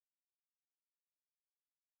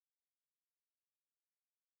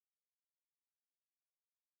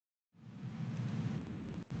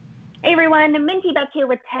Hey everyone, Minty Bets here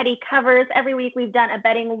with Teddy Covers. Every week we've done a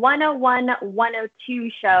betting 101,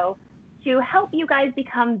 102 show to help you guys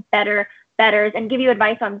become better bettors and give you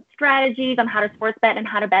advice on strategies on how to sports bet and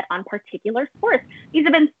how to bet on particular sports. These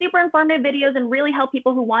have been super informative videos and really help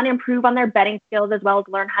people who want to improve on their betting skills as well as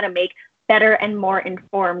learn how to make better and more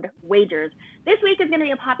informed wagers. This week is going to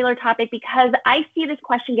be a popular topic because I see this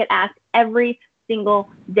question get asked every single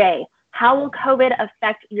day. How will COVID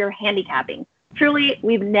affect your handicapping? Truly,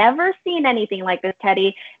 we've never seen anything like this,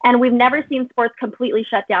 Teddy, and we've never seen sports completely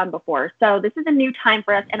shut down before. So this is a new time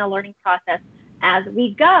for us and a learning process as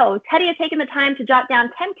we go. Teddy has taken the time to jot down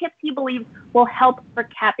 10 tips he believes will help for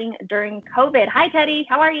capping during COVID. Hi, Teddy.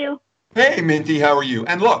 How are you? Hey, Minty. How are you?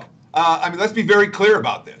 And look, let's be very clear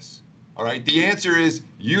about this. All right. The answer is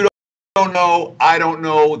you don't know. I don't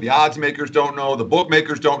know. The odds makers don't know. The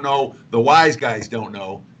bookmakers don't know. The wise guys don't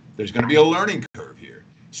know. There's going to be a learning curve here.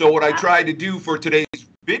 So what I tried to do for today's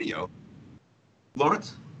video,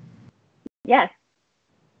 Lawrence? Yes.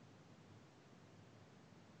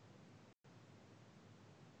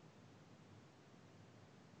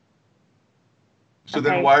 So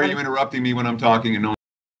then why are you interrupting me when I'm talking and no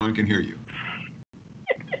one can hear you?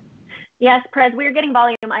 Yes, Prez, we're getting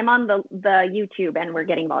volume. I'm on the YouTube and we're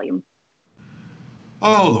getting volume.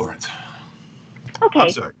 Oh, Lawrence. Okay. I'm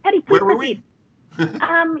sorry. Teddy, please Where were proceed.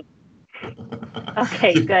 we?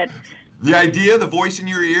 Okay, good. The idea, the voice in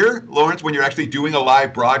your ear, Lawrence, when you're actually doing a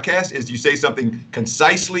live broadcast is you say something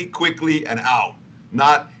concisely, quickly, and out.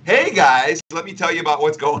 Not, hey guys, let me tell you about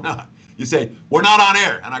what's going on. You say, we're not on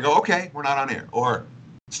air. And I go, okay, we're not on air. Or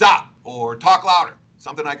stop, or talk louder.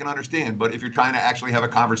 Something I can understand. But if you're trying to actually have a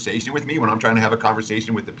conversation with me, when I'm trying to have a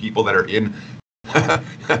conversation with the people that are in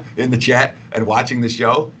the chat and watching the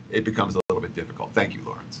show, it becomes a little bit difficult. Thank you,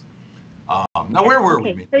 Lawrence. Now, where were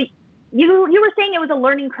we? So you were saying it was a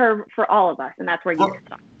learning curve for all of us, and that's where you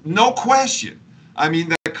stopped. No question. I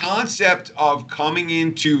mean, the concept of coming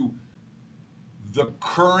into the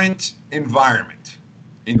current environment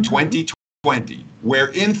in 2020, where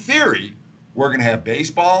in theory, we're going to have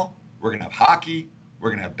baseball, we're going to have hockey, we're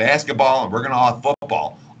going to have basketball, and we're going to have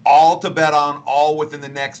football, all to bet on, all within the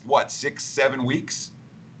next, 6-7 weeks?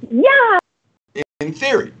 Yeah. In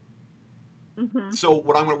theory. So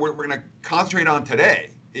what we're going to concentrate on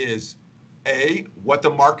today is A, what the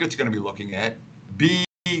market's going to be looking at, B,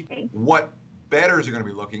 what bettors are going to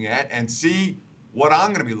be looking at, and C, what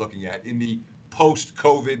I'm going to be looking at in the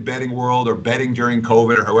post-COVID betting world or betting during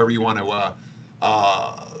COVID or however you want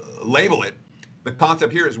to label it. The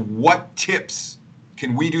concept here is what tips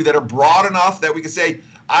can we do that are broad enough that we can say,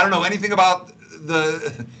 I don't know anything about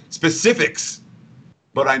the specifics,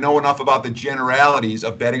 but I know enough about the generalities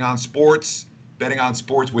of betting on sports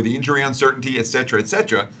with injury uncertainty, et cetera, et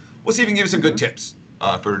cetera. We'll see if we can give you some good tips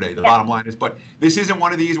for today. The bottom line is, but this isn't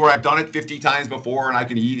one of these where I've done it 50 times before and I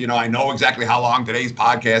can I know exactly how long today's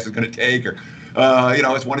podcast is going to take, or,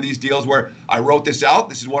 it's one of these deals where I wrote this out.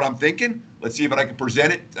 This is what I'm thinking. Let's see if I can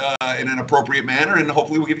present it in an appropriate manner, and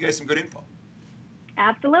hopefully we'll give you guys some good info.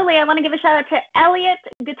 Absolutely. I want to give a shout out to Elliot,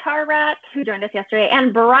 Guitar Rat, who joined us yesterday,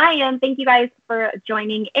 and Brian. Thank you guys for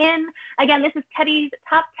joining in. Again, this is Teddy's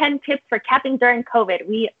top 10 tips for capping during COVID.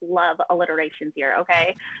 We love alliterations here,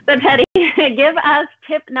 okay? So Teddy, give us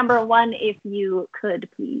tip number 1 if you could,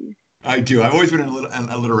 please. I do. I've always been an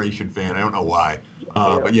alliteration fan. I don't know why.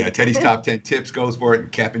 But yeah, Teddy's top 10 tips goes for it,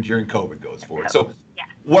 and capping during COVID goes for it. So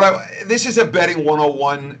this is a betting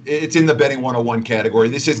 101. It's in the betting 101 category.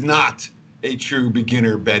 This is not a true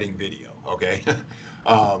beginner betting video, okay?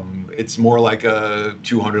 It's more like a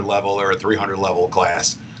 200 level or a 300 level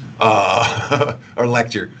class or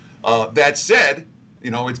lecture. That said,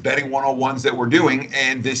 it's betting 101s that we're doing,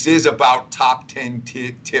 and this is about top 10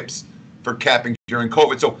 tips for capping during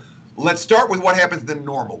COVID. So let's start with what happens in the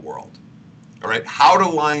normal world, all right? How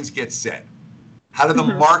do lines get set? How do the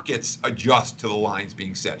markets adjust to the lines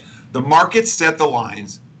being set? The markets set the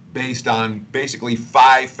lines based on basically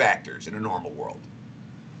 5 factors in a normal world.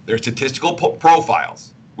 They're statistical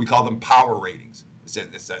profiles. We call them power ratings.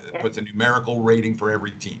 It puts a numerical rating for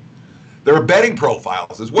every team. There are betting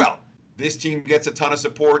profiles as well. This team gets a ton of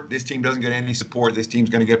support. This team doesn't get any support. This team's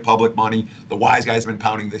going to get public money. The wise guys have been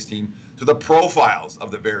pounding this team. So the profiles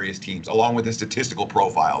of the various teams, along with the statistical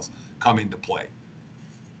profiles, come into play.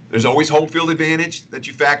 There's always home field advantage that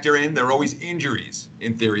you factor in. There are always injuries,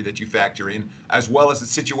 in theory, that you factor in, as well as the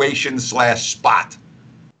situation/spot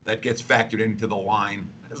that gets factored into the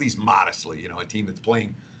line, at least modestly. A team that's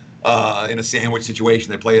playing in a sandwich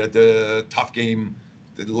situation. They played at the tough game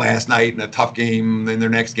last night and a tough game in their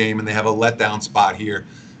next game, and they have a letdown spot here.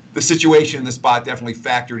 The situation and the spot definitely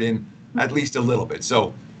factored in at least a little bit.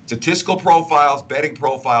 So statistical profiles, betting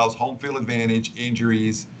profiles, home field advantage,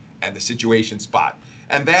 injuries, and the situation spot.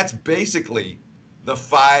 And that's basically the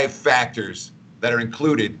 5 factors that are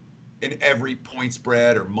included in every point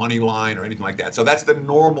spread or money line or anything like that. So that's the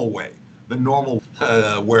normal way, the normal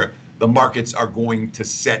where the markets are going to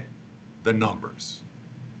set the numbers.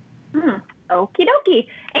 Okie dokie.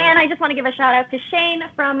 And I just want to give a shout out to Shane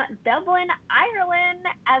from Dublin, Ireland,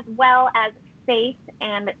 as well as Faith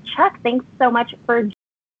and Chuck. Thanks so much for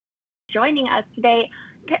joining us today.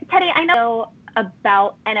 Teddy, I know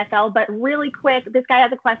about NFL, but really quick, this guy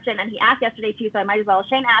has a question, and he asked yesterday too, so I might as well.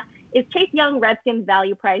 Shane asked, is Chase Young Redskins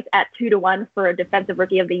value price at 2-1 for a defensive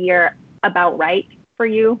rookie of the year about right for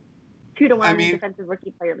you? 2-1 defensive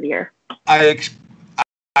rookie player of the year.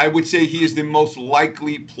 I would say he is the most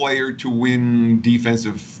likely player to win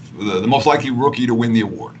the most likely rookie to win the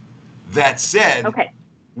award. That said,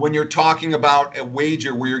 when you're talking about a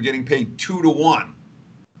wager where you're getting paid 2-1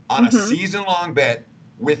 on a season-long bet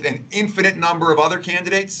with an infinite number of other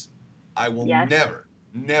candidates, I will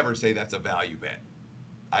never say that's a value bet.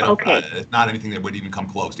 I don't. It's not anything that would even come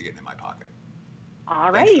close to getting in my pocket.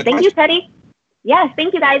 All righty. Thank you, Teddy. Yes,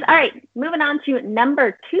 thank you, guys. All right, moving on to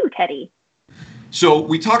number 2, Teddy. So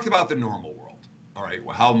we talked about the normal world. All right,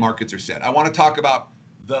 how markets are set. I want to talk about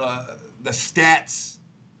the stats.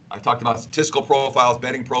 I talked about statistical profiles,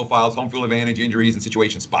 betting profiles, home field advantage, injuries, and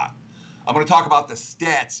situation spot. I'm going to talk about the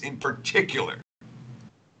stats in particular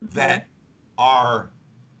that are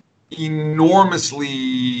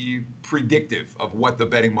enormously predictive of what the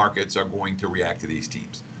betting markets are going to react to these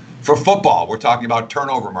teams. For football, we're talking about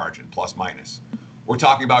turnover margin, plus minus. We're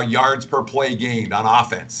talking about yards per play gained on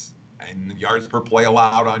offense and yards per play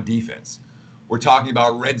allowed on defense. We're talking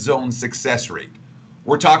about red zone success rate.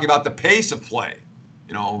 We're talking about the pace of play,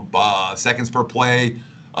 seconds per play,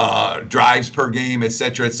 drives per game, et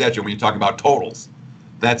cetera, when you're talking about totals.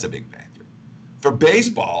 That's a big factor. For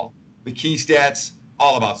baseball, the key stats,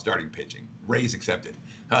 all about starting pitching. Rays accepted.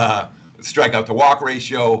 Strikeout to walk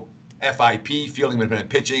ratio, FIP, fielding minute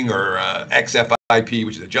pitching, or xFIP,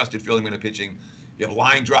 which is adjusted fielding minute pitching. You have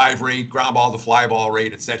line drive rate, ground ball to fly ball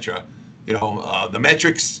rate, etc. The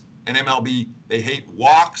metrics in MLB, they hate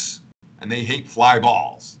walks and they hate fly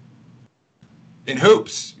balls. In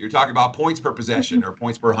hoops, you're talking about points per possession or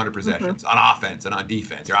points per 100 possessions on offense and on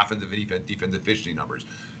defense, your offensive and defensive efficiency numbers,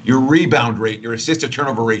 your rebound rate, your assist to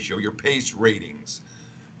turnover ratio, your pace ratings.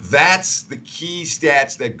 That's the key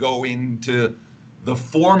stats that go into the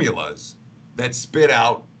formulas that spit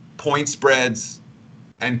out point spreads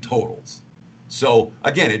and totals. So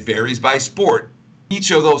again, it varies by sport. Each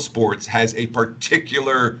of those sports has a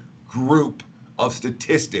particular group of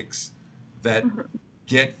statistics that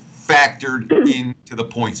get factored into the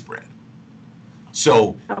point spread.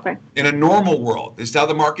 So in a normal world, this is how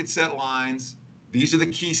the market set lines. These are the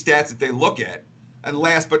key stats that they look at. And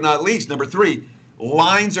last but not least, number 3,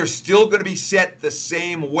 lines are still going to be set the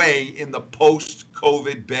same way in the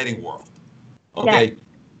post-COVID betting world. Okay?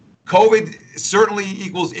 COVID certainly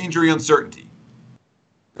equals injury uncertainty.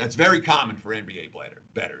 That's very common for NBA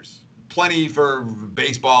bettors. Plenty for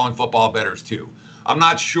baseball and football bettors too. I'm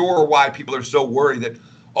not sure why people are so worried that,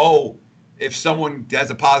 if someone has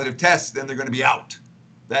a positive test, then they're going to be out.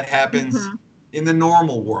 That happens in the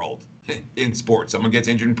normal world in sports. Someone gets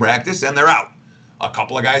injured in practice and they're out. A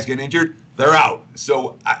couple of guys get injured, they're out.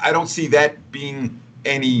 So I don't see that being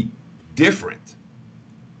any different.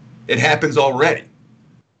 It happens already.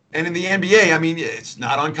 And in the NBA, it's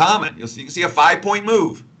not uncommon. You can see a 5-point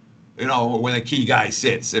move, when a key guy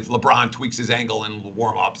sits. If LeBron tweaks his ankle in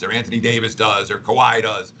warm-ups, or Anthony Davis does, or Kawhi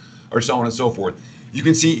does, or so on and so forth. You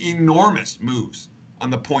can see enormous moves on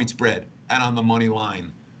the point spread and on the money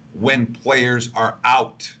line when players are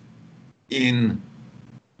out in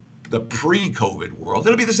the pre-COVID world.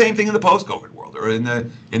 It'll be the same thing in the post-COVID world or in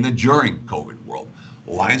the during COVID world.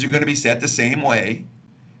 Lines are going to be set the same way,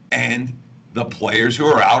 and the players who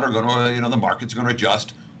are out are going to, the market's going to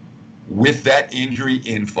adjust with that injury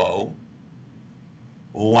info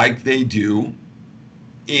like they do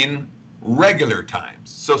in regular times.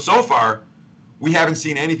 So far, we haven't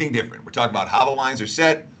seen anything different. We're talking about how the lines are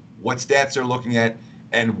set, what stats they're looking at,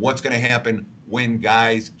 and what's going to happen when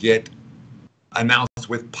guys get announced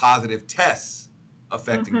with positive tests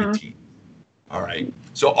affecting the team. All right.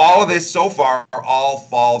 So all of this so far all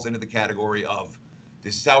falls into the category of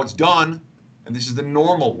this is how it's done, and this is the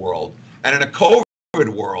normal world. And in a COVID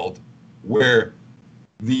world where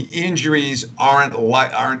the injuries aren't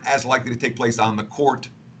as likely to take place on the court,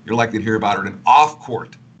 you're likely to hear about it in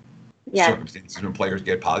off-court circumstances when players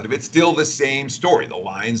get positive. It's still the same story. The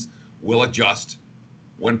lines will adjust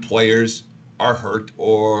when players are hurt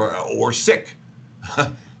or sick.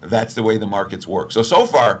 that's the way the markets work. So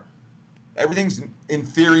far, everything's in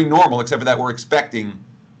theory normal, except for that we're expecting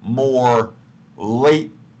more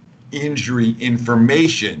late injury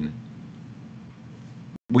information,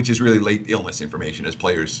 which is really late illness information, as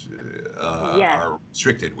players are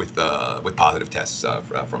restricted with positive tests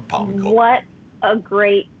from following COVID. What a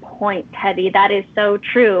great point, Teddy. That is so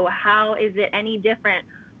true. How is it any different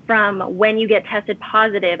from when you get tested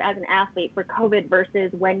positive as an athlete for COVID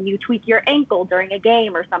versus when you tweak your ankle during a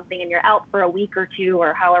game or something and you're out for a week or two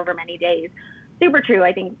or however many days? Super true.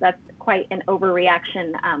 I think that's quite an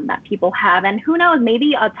overreaction that people have. And who knows,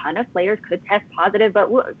 maybe a ton of players could test positive, but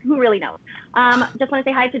who really knows? Just want to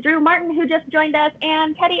say hi to Drew Martin, who just joined us.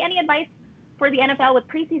 And Teddy, any advice for the NFL with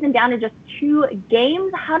preseason down to just 2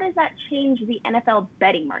 games? How does that change the NFL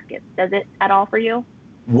betting markets? Does it at all for you?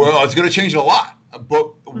 Well, it's going to change a lot,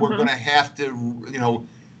 but we're going to have to,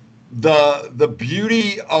 the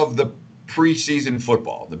beauty of the preseason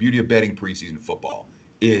football, the beauty of betting preseason football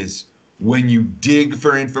is when you dig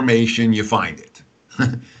for information, you find it.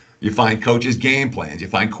 You find coaches' game plans, you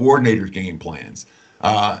find coordinators' game plans,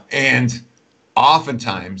 and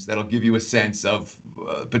oftentimes that'll give you a sense of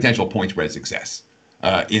potential point spread success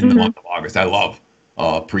in the month of August. I love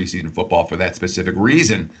preseason football for that specific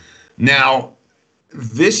reason. Now,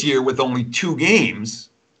 this year with only 2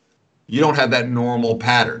 games, you don't have that normal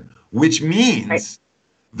pattern, which means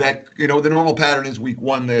that, the normal pattern is week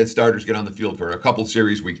 1, the starters get on the field for a couple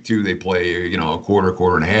series. Week 2, they play, a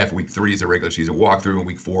quarter and a half. Week 3 is a regular season walkthrough, and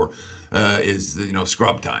week 4 is,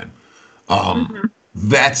 scrub time.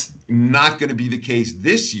 That's not going to be the case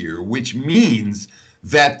this year, which means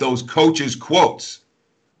that those coaches' quotes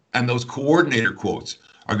and those coordinator quotes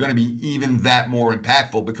are going to be even that more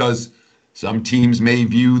impactful, because some teams may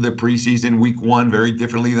view the preseason week 1 very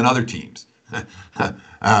differently than other teams.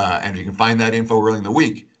 And you can find that info early in the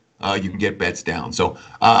week. You can get bets down. So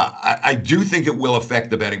I do think it will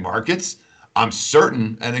affect the betting markets. I'm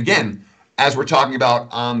certain. And again, as we're talking about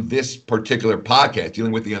on this particular podcast,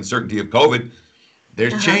 dealing with the uncertainty of COVID,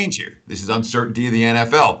 there's change here. This is uncertainty of the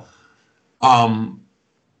NFL,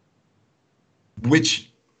 which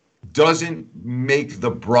doesn't make the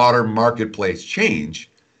broader marketplace change.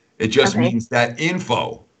 It just means that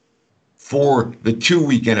info for the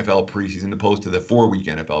 2-week NFL preseason opposed to the 4-week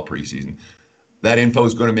NFL preseason, that info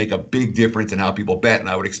is going to make a big difference in how people bet. And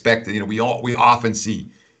I would expect that, we often see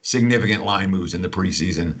significant line moves in the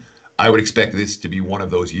preseason. I would expect this to be one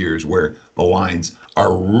of those years where the lines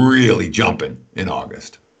are really jumping in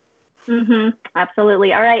August.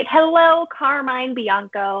 Absolutely. All right. Hello, Carmine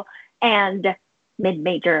Bianco and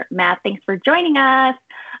Mid-Major Matt. Thanks for joining us.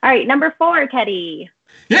 All right. Number 4, Teddy.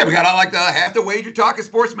 Yeah, we got the half the wager talking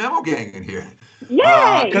sports memo gang in here.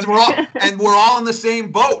 Yay! Because we're all in the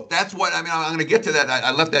same boat. That's what I'm going to get to that.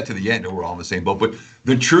 I left that to the end. We're all in the same boat. But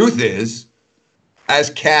the truth is, as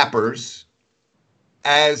cappers,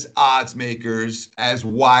 as odds makers, as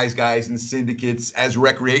wise guys in syndicates, as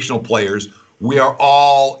recreational players, we are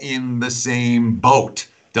all in the same boat.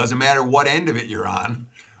 Doesn't matter what end of it you're on.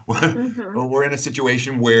 We're in a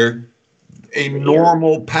situation where a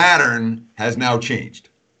normal pattern has now changed.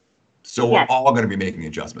 So we're all going to be making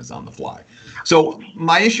adjustments on the fly. So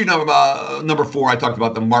my issue number 4, I talked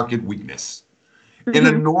about the market weakness. In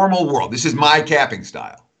a normal world, this is my capping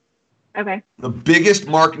style. Okay. The biggest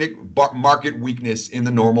market weakness in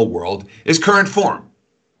the normal world is current form.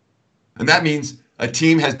 And that means a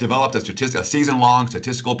team has developed a season-long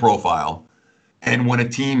statistical profile. And when a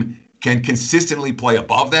team can consistently play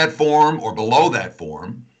above that form or below that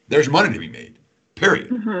form, there's money to be made,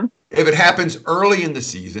 period. If it happens early in the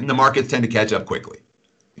season, the markets tend to catch up quickly.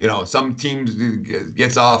 Some teams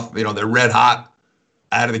gets off, they're red hot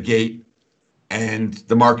out of the gate, and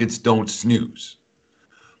the markets don't snooze.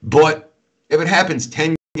 But if it happens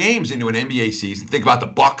 10 games into an NBA season, think about the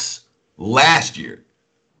Bucks last year,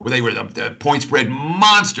 where they were the point spread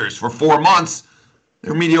monsters for 4 months. They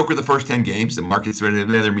were mediocre the first 10 games. The markets were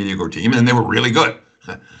another mediocre team, and then they were really good.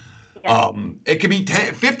 It could be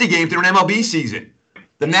 50 games through an MLB season.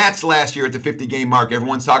 The Nats last year at the 50-game mark,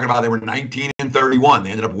 everyone's talking about they were 19-31.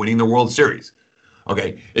 They ended up winning the World Series.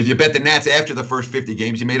 Okay, if you bet the Nats after the first 50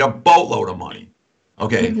 games, you made a boatload of money.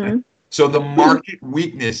 Okay, so the market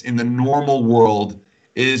weakness in the normal world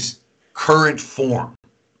is current form,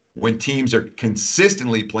 when teams are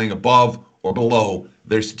consistently playing above or below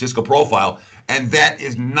their statistical profile, and that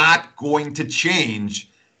is not going to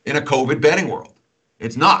change in a COVID betting world.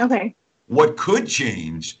 It's not. Okay. What could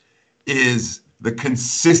change is the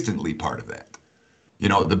consistently part of that.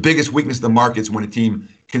 The biggest weakness of the market is when a team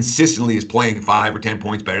consistently is playing 5 or 10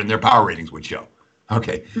 points better than their power ratings would show.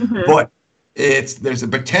 Okay. But there's a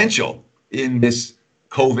potential in this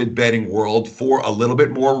COVID betting world for a little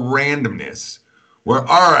bit more randomness, where,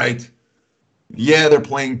 all right, yeah, they're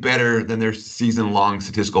playing better than their season-long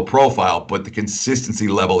statistical profile, but the consistency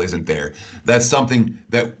level isn't there. That's something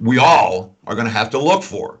that we all are going to have to look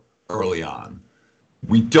for early on.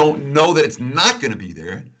 We don't know that it's not going to be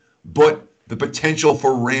there, but the potential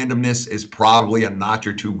for randomness is probably a notch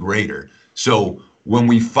or two greater. So when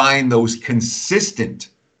we find those consistent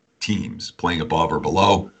teams playing above or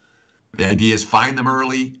below, the idea is find them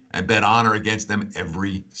early and bet on or against them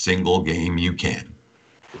every single game you can.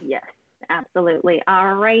 Yes, absolutely.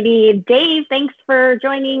 All righty. Dave, thanks for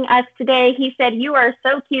joining us today. He said, "You are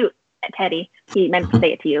so cute, Teddy." He meant to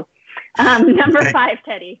say it to you. Number 5,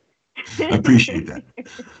 Teddy. I appreciate that.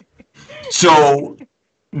 So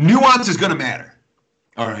nuance is going to matter.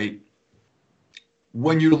 All right.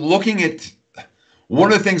 When you're looking at,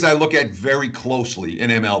 one of the things I look at very closely in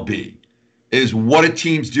MLB is what do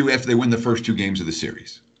teams do after they win the first 2 games of the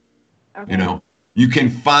series. Okay. You know, you can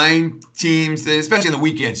find teams, especially in the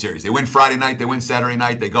weekend series, they win Friday night, they win Saturday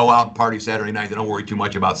night, they go out and party Saturday night, they don't worry too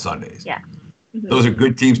much about Sundays. Yeah. Mm-hmm. Those are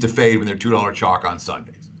good teams to fade when they're $2 chalk on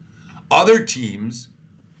Sundays. Other teams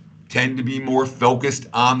tend to be more focused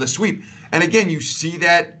on the sweep. And again, you see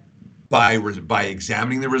that by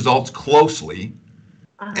examining the results closely.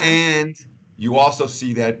 And you also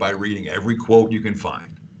see that by reading every quote you can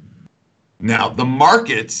find. Now, the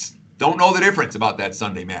markets don't know the difference about that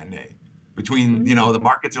Sunday matinee. Between, you know, the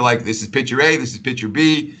markets are like, this is pitcher A, this is pitcher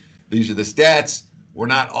B, these are the stats. We're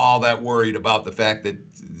not all that worried about the fact that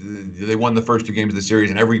they won the first 2 games of the series,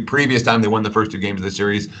 and every previous time they won the first 2 games of the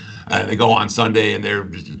series, they go on Sunday and they're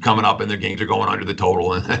coming up and their games are going under the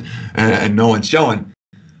total and no one's showing.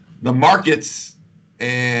 The markets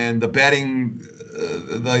and the betting,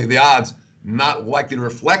 the odds, not likely to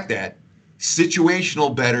reflect that.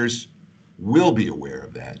 Situational bettors will be aware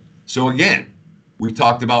of that. So again, we've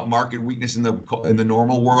talked about market weakness in the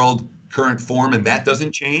normal world, current form, and that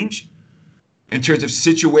doesn't change. In terms of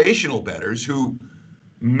situational bettors, who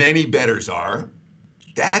many bettors are,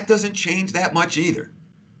 that doesn't change that much either.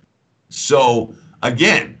 So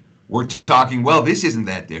again, we're talking, well, this isn't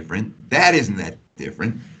that different. That isn't that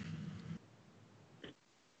different.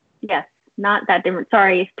 Yes, not that different.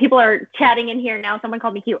 Sorry, people are chatting in here now. Someone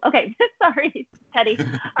called me cute. Okay, sorry, Teddy.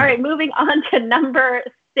 All right, moving on to number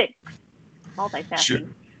 6. Multitasking. Sure.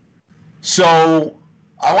 So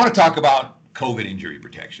I want to talk about COVID injury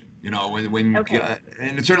protection. You know, when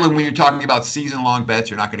and certainly when you're talking about season-long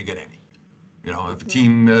bets, you're not going to get any. You know, if a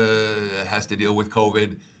team has to deal with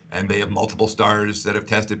COVID and they have multiple starters that have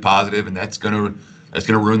tested positive, and that's going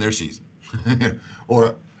to ruin their season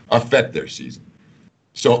or affect their season.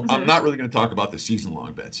 So I'm not really going to talk about the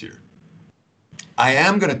season-long bets here. I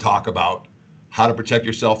am going to talk about how to protect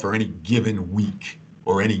yourself for any given week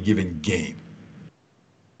or any given game.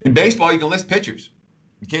 In baseball, you can list pitchers.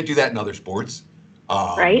 You can't do that in other sports.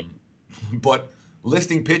 Right. But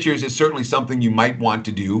listing pitchers is certainly something you might want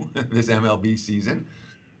to do this MLB season.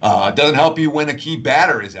 It doesn't help you when a key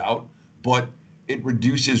batter is out, but it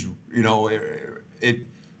reduces, you know, it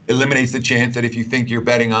eliminates the chance that if you think you're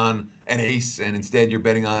betting on an ace and instead you're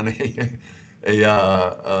betting on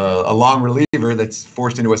a long reliever that's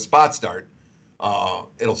forced into a spot start,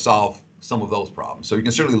 it'll solve some of those problems. So you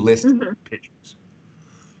can certainly list pitchers.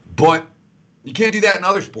 But you can't do that in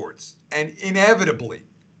other sports. And inevitably,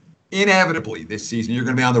 this season, you're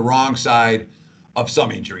going to be on the wrong side of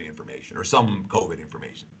some injury information or some COVID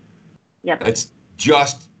information. Yep. It's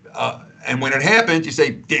just, and when it happens, you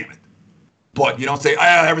say, damn it. But you don't say,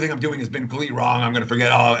 everything I'm doing has been completely wrong. I'm going to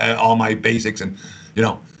forget all my basics. And, you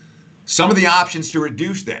know, some of the options to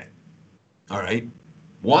reduce that. All right.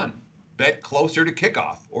 1, bet closer to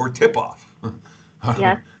kickoff or tip-off.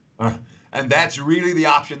 Yes. And that's really the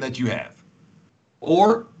option that you have.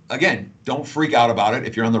 Or, again, don't freak out about it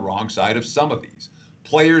if you're on the wrong side of some of these.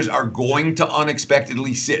 Players are going to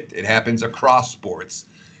unexpectedly sit. It happens across sports.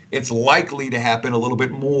 It's likely to happen a little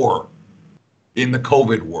bit more in the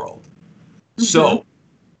COVID world. So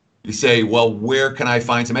you say, well, where can I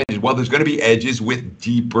find some edges? Well, there's going to be edges with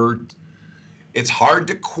deeper. It's hard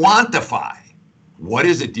to quantify. What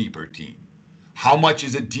is a deeper team? How much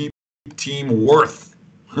is a deep team worth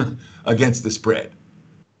against the spread?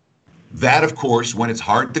 That, of course, when it's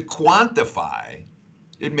hard to quantify,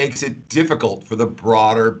 it makes it difficult for the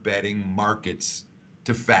broader betting markets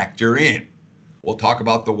to factor in. We'll talk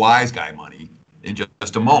about the wise guy money in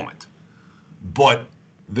just a moment. But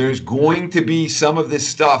there's going to be some of this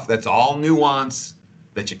stuff that's all nuance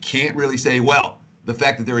that you can't really say, well, the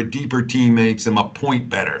fact that they're a deeper team makes them a point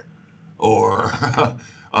better or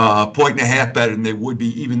a point and a half better than they would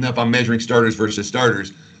be even if I'm measuring starters versus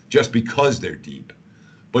starters just because they're deep.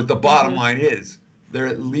 But the bottom line is there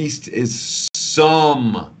at least is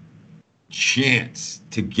some chance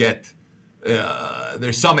to get,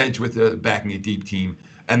 there's some edge with backing a deep team,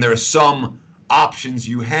 and there are some options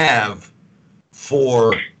you have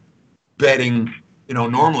for betting.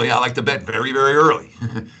 Normally I like to bet very, very early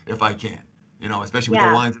if I can, especially with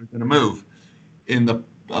the lines that are going to move. In the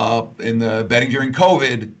betting during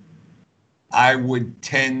COVID, I would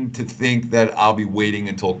tend to think that I'll be waiting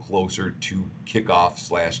until closer to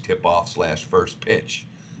kickoff / tip-off / first pitch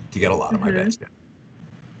to get a lot of my bets down.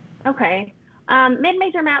 Okay.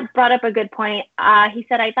 Mid-Major Matt brought up a good point. He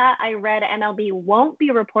said, I thought I read MLB won't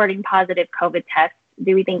be reporting positive COVID tests.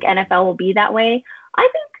 Do we think NFL will be that way? I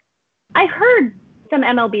think I heard some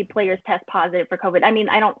MLB players test positive for COVID. I mean,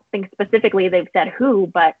 I don't think specifically they've said who,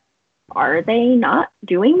 but are they not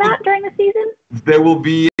doing that during the season? There will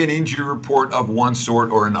be an injury report of one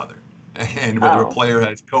sort or another. And whether a player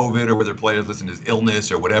has COVID or whether a player is listed as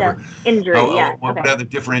illness or whatever. Injury, whatever the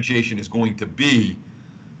differentiation is going to be,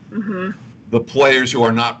 the players who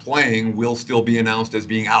are not playing will still be announced as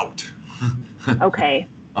being out. Okay.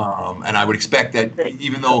 And I would expect that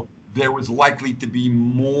even though there was likely to be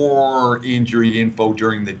more injury info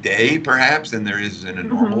during the day, perhaps, than there is in a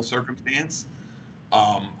normal circumstance,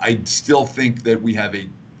 I still think that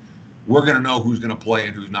we're going to know who's going to play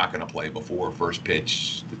and who's not going to play before first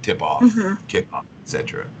pitch, the tip-off, kickoff,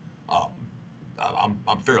 etc.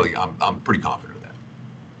 I'm pretty confident of that.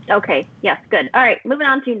 Okay. Yes. Good. All right. Moving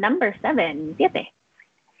on to number 7.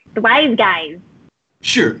 The wise guys.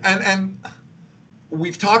 Sure. And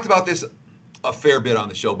we've talked about this a fair bit on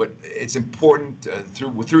the show, but it's important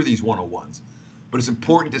through these 101s. But it's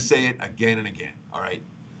important to say it again and again. All right.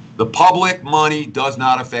 The public money does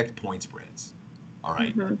not affect point spreads. All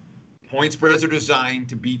right. Point spreads are designed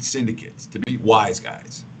to beat syndicates, to beat wise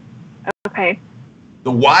guys. Okay.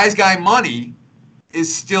 The wise guy money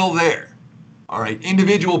is still there. All right.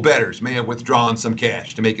 Individual bettors may have withdrawn some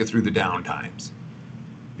cash to make it through the down times.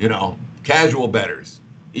 Casual bettors,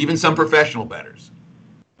 even some professional bettors,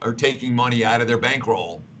 are taking money out of their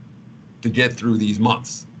bankroll to get through these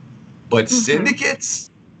months. But syndicates,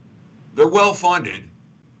 they're well funded.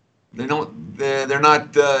 They're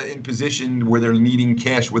not in position where they're needing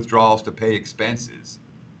cash withdrawals to pay expenses.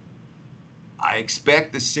 I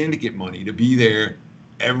expect the syndicate money to be there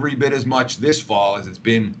every bit as much this fall as it's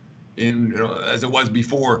been as it was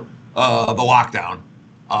before the lockdown.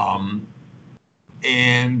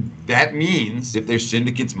 And that means if there's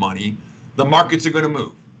syndicates money, the markets are going to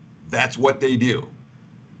move. That's what they do.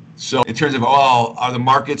 So in terms of, are the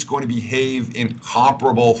markets going to behave in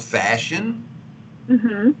comparable fashion?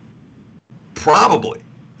 Probably.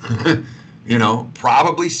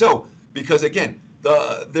 Probably so. Because again,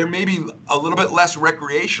 there may be a little bit less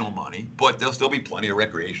recreational money, but there'll still be plenty of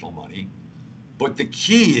recreational money. But the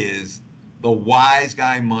key is the wise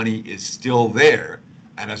guy money is still there.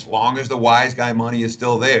 And as long as the wise guy money is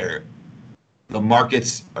still there, the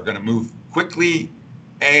markets are going to move quickly,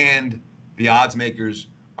 and the odds makers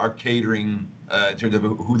are catering in terms of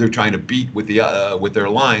who they're trying to beat with their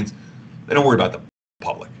lines. They don't worry about the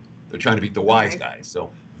public. They're trying to beat the wise guys.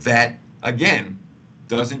 So that, again,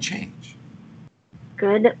 doesn't change.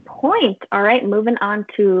 Good point. All right, moving on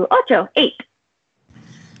to 8.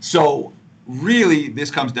 So really, this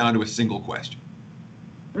comes down to a single question.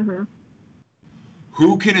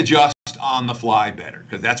 Who can adjust on the fly better?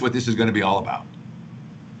 Because that's what this is going to be all about.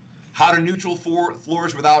 How do neutral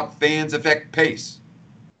floors without fans affect pace?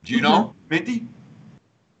 Do you know, Minty?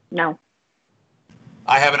 No.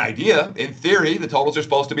 I have an idea. In theory, the totals are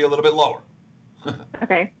supposed to be a little bit lower.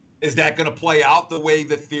 Okay. Is that going to play out the way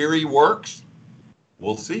the theory works?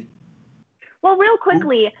 We'll see. Well, real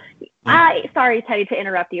quickly, sorry, Teddy, to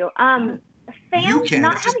interrupt you. Fans you can.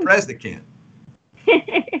 It's just Prez that can.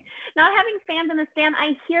 Not having fans in the stand,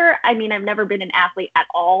 I've never been an athlete at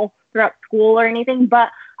all throughout school or anything,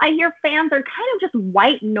 but I hear fans are kind of just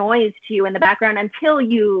white noise to you in the background until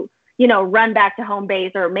you run back to home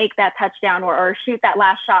base or make that touchdown or shoot that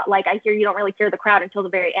last shot. Like, I hear you don't really hear the crowd until the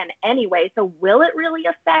very end anyway. So will it really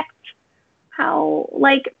affect how,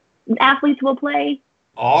 athletes will play?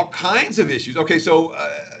 All kinds of issues. Okay, so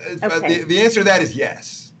the answer to that is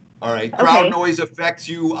yes. All right. Crowd noise affects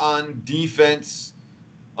you on defense,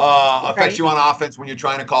 affects you on offense when you're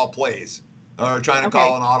trying to call plays or trying to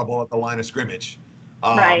call an audible at the line of scrimmage.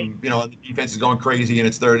 The defense is going crazy and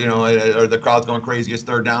it's third, or the crowd's going crazy, it's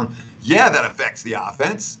third down. Yeah, that affects the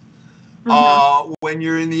offense. When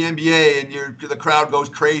you're in the NBA and the crowd goes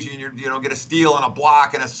crazy and you get a steal and a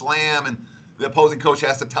block and a slam and the opposing coach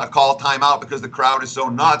has to call a timeout because the crowd is so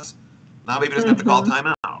nuts. Now maybe doesn't have to call a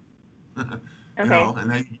timeout.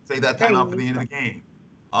 And then you say that timeout for the end of the game.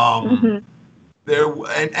 Um, there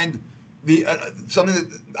and the something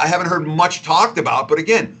that I haven't heard much talked about, but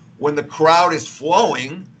again, when the crowd is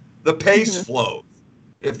flowing, the pace flows.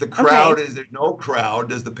 If the crowd there's no crowd,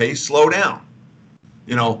 does the pace slow down?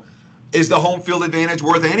 You know, is the home field advantage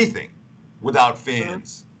worth anything without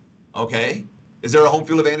fans? Okay. Is there a home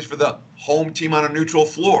field advantage for the home team on a neutral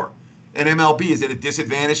floor? In MLB, is it a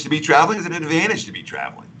disadvantage to be traveling? Is it an advantage to be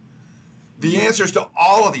traveling? The answers to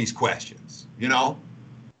all of these questions, you know,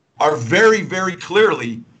 are very, very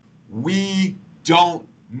clearly, we don't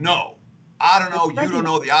know. I don't know. You don't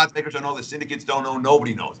know. The odds makers don't know. The syndicates don't know.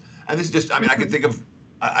 Nobody knows. And this is just, I mean, I can think of,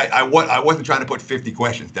 I wasn't trying to put 50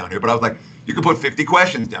 questions down here, but I was like, you could put 50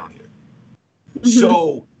 questions down here.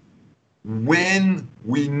 So when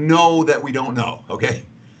we know that we don't know, okay,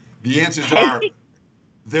 the answers are,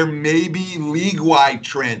 there may be league-wide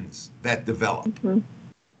trends that develop.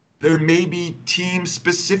 There may be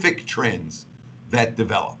team-specific trends that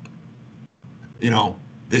develop. You know,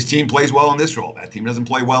 this team plays well in this role. That team doesn't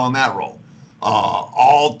play well in that role.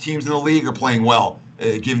 All teams in the league are playing well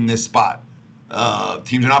given this spot.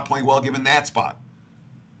 Teams are not playing well given that spot.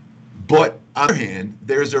 But on the other hand,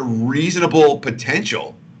 there's a reasonable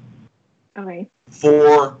potential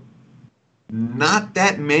for not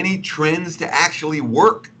that many trends to actually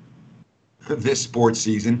work this sports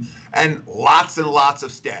season, and lots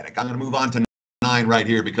of static. I'm going to move on to 9 right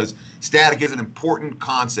here because static is an important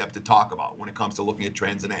concept to talk about when it comes to looking at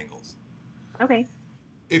trends and angles. Okay.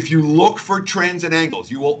 If you look for trends and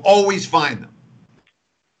angles, you will always find them.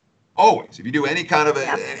 Always. If you do any kind of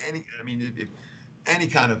any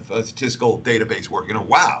kind of statistical database work, you know,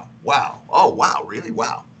 wow, oh wow, really,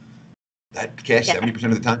 wow. That cash 70%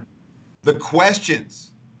 of the time. The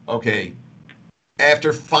questions, okay,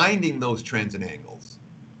 after finding those trends and angles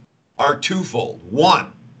are twofold.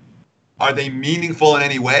 One, are they meaningful in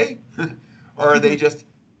any way? Or are they just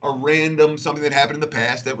a random, something that happened in the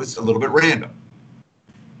past that was a little bit random?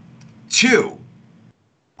 2,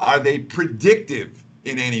 are they predictive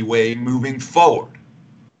in any way moving forward?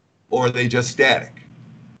 Or are they just static?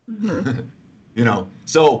 You know,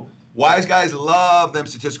 so wise guys love them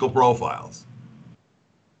statistical profiles.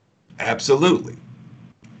 Absolutely.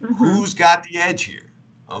 Who's got the edge here?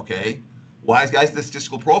 Okay. Wise guys, the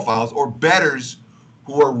statistical profiles, or bettors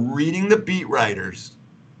who are reading the beat writers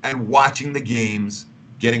and watching the games,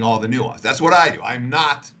 getting all the nuance. That's what I do. I'm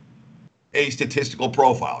not a statistical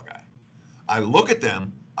profile guy. I look at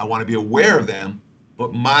them, I want to be aware of them, but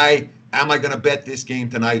am I going to bet this game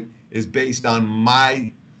tonight is based on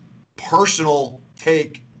my personal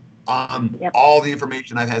take on all the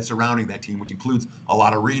information I've had surrounding that team, which includes a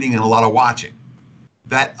lot of reading and a lot of watching.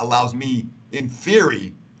 That allows me, in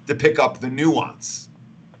theory, to pick up the nuance.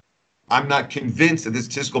 I'm not convinced that this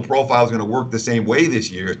statistical profile is going to work the same way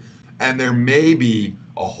this year, and there may be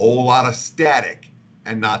a whole lot of static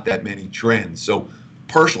and not that many trends. So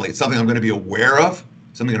personally, it's something I'm going to be aware of,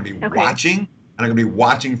 something I'm going to be watching, and I'm going to be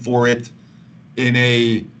watching for it in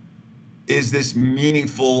a, is this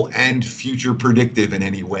meaningful and future predictive in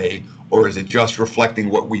any way, or is it just reflecting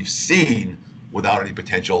what we've seen without any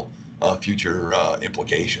potential future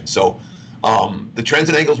implications? So the trends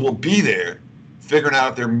and angles will be there. Figuring out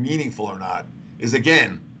if they're meaningful or not is,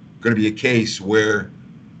 again, going to be a case where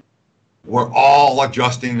we're all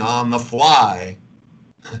adjusting on the fly,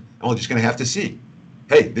 and we're just going to have to see.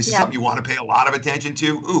 Hey, this is something you want to pay a lot of attention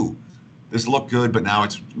to. Ooh, this looked good, but now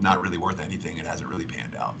it's not really worth anything. It hasn't really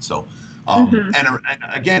panned out. So, and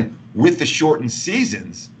again, with the shortened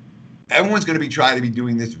seasons, everyone's going to be trying to be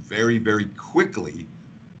doing this very, very quickly.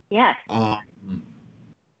 Yes.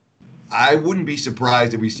 I wouldn't be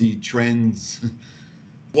surprised if we see trends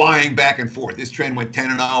flying back and forth. This trend went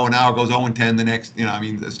 10-0, and now it goes 0-10 the next, you know, I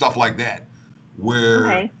mean, stuff like that,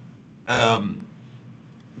 where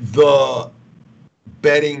the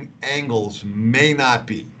betting angles may not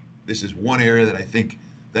be. This is one area that I think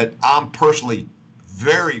that I'm personally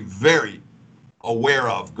very, very aware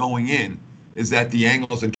of going in, is that the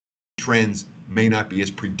angles and trends may not be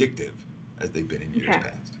as predictive as they've been in years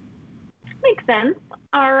past. Makes sense.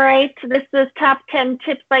 All right. This is Top 10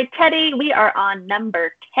 Tips by Teddy. We are on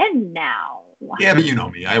number 10 now. Yeah, but you know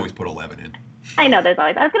me. I always put 11 in. I know there's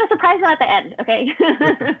always. I was going to surprise you at the end, okay?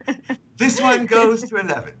 This one goes to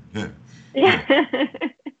 11. Yeah.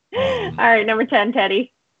 All right, number 10,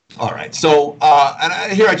 Teddy. All right. So,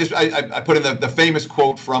 here I put in the famous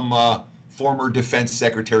quote from former Defense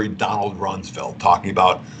Secretary Donald Rumsfeld talking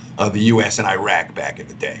about the U.S. and Iraq back in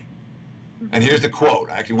the day. And here's the quote.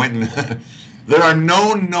 I actually went and there are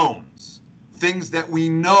known knowns, things that we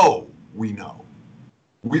know we know.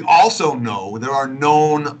 We also know there are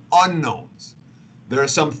known unknowns. There are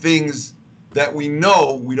some things that we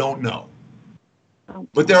know we don't know.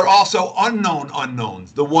 But there are also unknown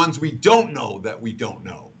unknowns, the ones we don't know that we don't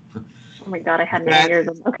know. Oh my God, I hadn't even heard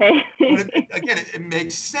them. Okay. Again, it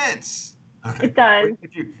makes sense. Right? It does.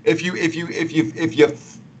 If you,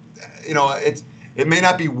 you know, it may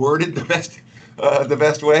not be worded the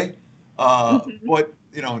best way, but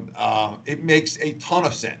you know, it makes a ton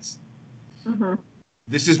of sense.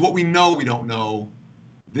 This is what we know we don't know.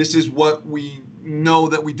 This is what we know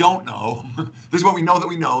that we don't know. This is what we know that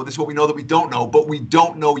we know. This is what we know that we don't know. But we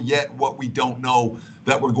don't know yet what we don't know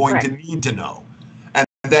that we're going to need to know. And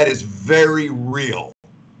that is very real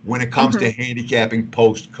when it comes to handicapping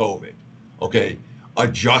post-COVID. Okay?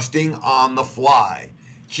 Adjusting on the fly.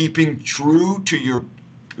 Keeping true to your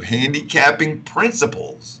handicapping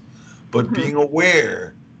principles. But being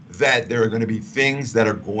aware that there are going to be things that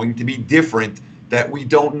are going to be different that we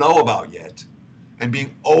don't know about yet. And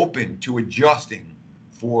being open to adjusting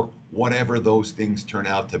for whatever those things turn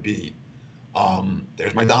out to be.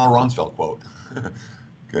 There's my Donald Rumsfeld quote.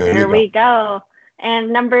 There we go.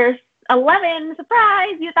 And number 11,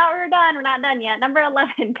 surprise, you thought we were done. We're not done yet. Number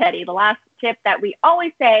 11, Teddy, the last tip that we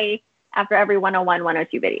always say after every 101,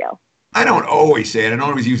 102 video. I don't always say it. I don't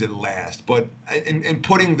always use it last. But in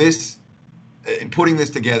putting this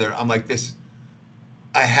together, I'm like this.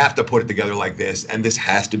 I have to put it together like this, and this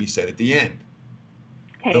has to be said at the end.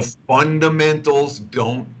 Okay. The fundamentals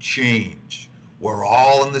don't change. We're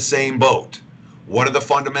all in the same boat. What are the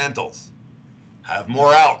fundamentals? Have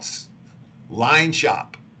more outs. Line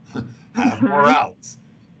shop. Have more outs.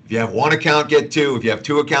 If you have one account, get 2. If you have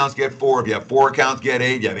 2 accounts, get 4. If you have 4 accounts, get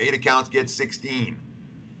 8. If you have 8 accounts, get 16.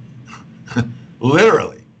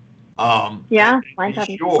 Literally. Yeah. Line shop.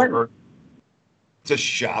 Sure to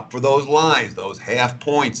shop for those lines, those half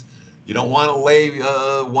points. You don't want to lay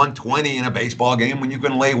 120 in a baseball game when you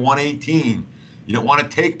can lay 118. You don't want to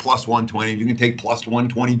take plus 120. You can take plus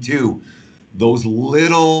 122. Those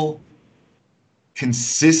little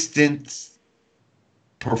consistent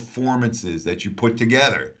performances that you put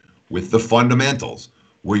together with the fundamentals,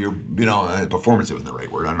 where you're, you know, performance isn't the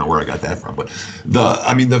right word. I don't know where I got that from, but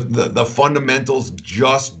the fundamentals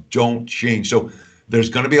just don't change. So there's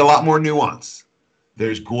going to be a lot more nuance.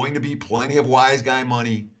 There's going to be plenty of wise guy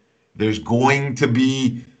money. There's going to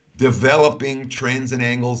be developing trends and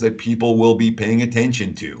angles that people will be paying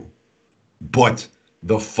attention to. But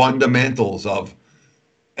the fundamentals of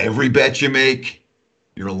every bet you make,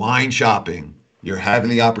 you're line shopping, you're having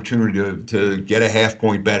the opportunity to get a half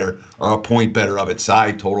point better or a point better of it,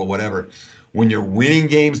 side, total, whatever. When you're winning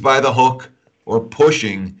games by the hook or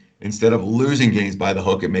pushing instead of losing games by the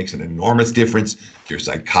hook, it makes an enormous difference to your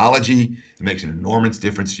psychology. It makes an enormous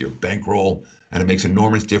difference to your bankroll. And it makes an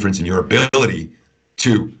enormous difference in your ability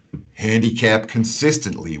to handicap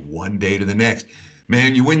consistently one day to the next.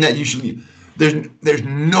 Man, you win that usually. There's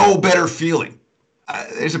no better feeling.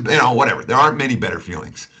 Whatever. There aren't many better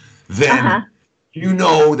feelings than you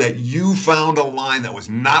know that you found a line that was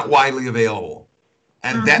not widely available.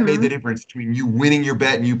 And that made the difference between you winning your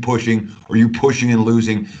bet and you pushing, or you pushing and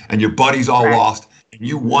losing, and your buddies all lost, and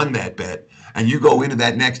you won that bet. And you go into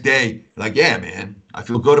that next day like, yeah, man, I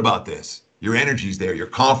feel good about this. Your energy's there. Your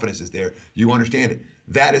confidence is there. You understand it.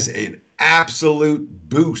 That is an absolute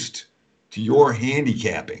boost to your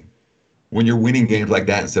handicapping when you're winning games like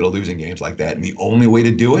that instead of losing games like that. And the only way to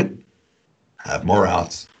do it, have more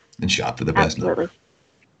outs and shop for the best number.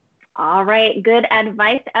 All right. Good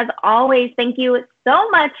advice as always. Thank you so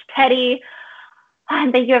much, Teddy.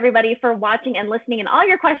 And thank you, everybody, for watching and listening and all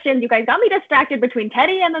your questions. You guys got me distracted between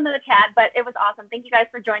Teddy and then the chat, but it was awesome. Thank you guys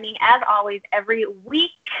for joining, as always, every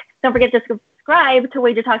week. Don't forget to subscribe to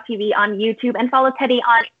Wager Talk TV on YouTube and follow Teddy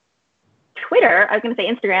on Twitter. I was going to say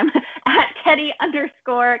Instagram at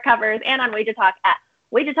Teddy_covers and on Wager Talk at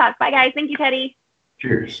Wager Talk. Bye, guys. Thank you, Teddy.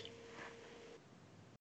 Cheers.